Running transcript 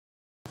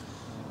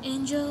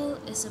Angel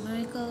is a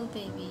miracle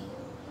baby.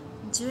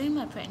 During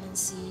my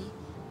pregnancy,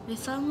 we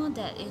found out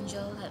that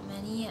Angel had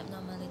many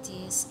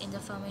abnormalities in the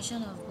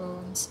formation of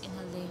bones in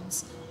her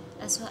limbs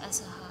as well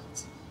as her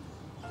heart.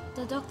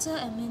 The doctor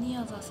and many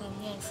of our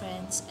family and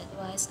friends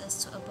advised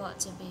us to abort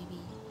the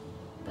baby,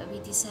 but we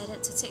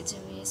decided to take the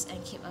risk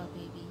and keep our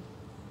baby.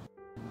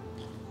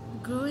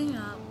 Growing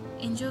up,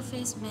 Angel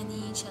faced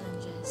many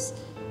challenges.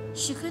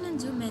 She couldn't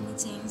do many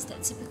things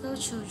that typical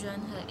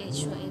children her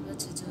age were able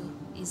to do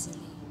easily.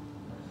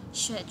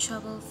 She had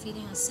trouble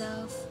feeding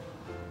herself,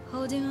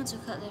 holding on to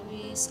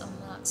cutleries or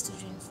mugs to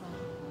drink from.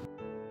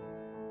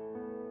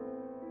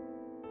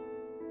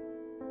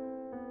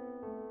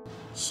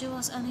 She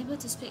was unable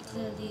to speak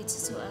clearly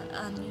due to an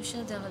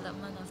unusual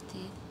development of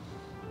teeth,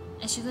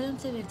 and she couldn't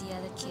play with the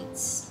other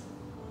kids.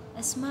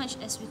 As much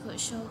as we could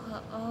show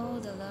her all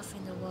the love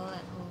in the world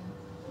at home,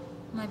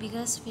 my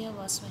biggest fear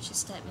was when she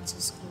stepped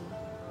into school.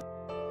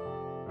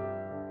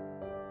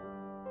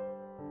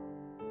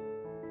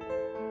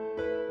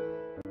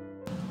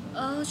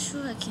 All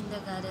through her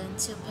kindergarten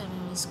till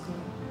primary school,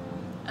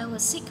 I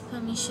would seek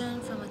permission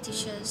from her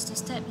teachers to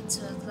step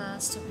into a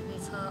class to be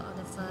with her on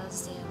the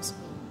first day of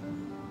school.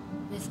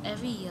 With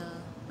every year,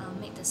 I'll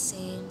make the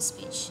same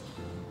speech,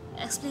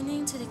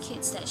 explaining to the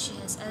kids that she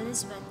has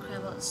Ellis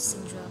Creveld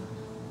syndrome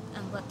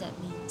and what that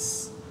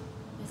means.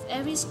 With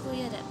every school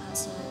year that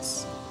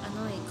passes, I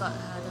know it got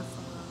harder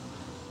for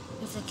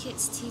her, with the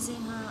kids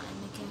teasing her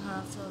and making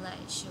her feel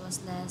like she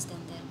was less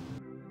than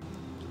them.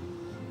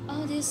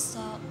 All this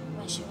stopped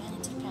when she went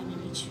into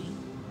primary 3.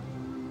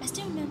 I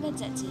still remember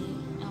that day.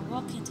 I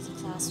walked into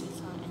the class with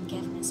her and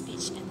gave my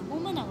speech, and the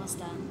moment I was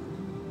done,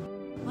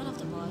 one of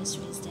the boys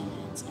raised their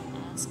hands and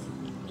asked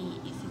me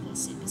if he could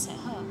sit beside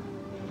her.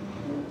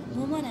 The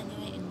moment I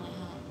knew it in my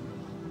heart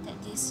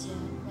that this year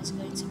was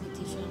going to be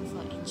different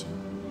for Angel.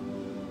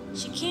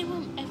 She came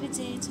home every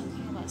day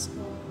talking about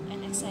school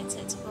and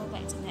excited to go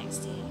back the next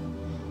day.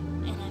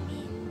 And I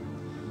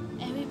mean,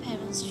 every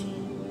parent's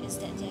dream is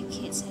that their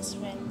kids has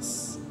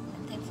friends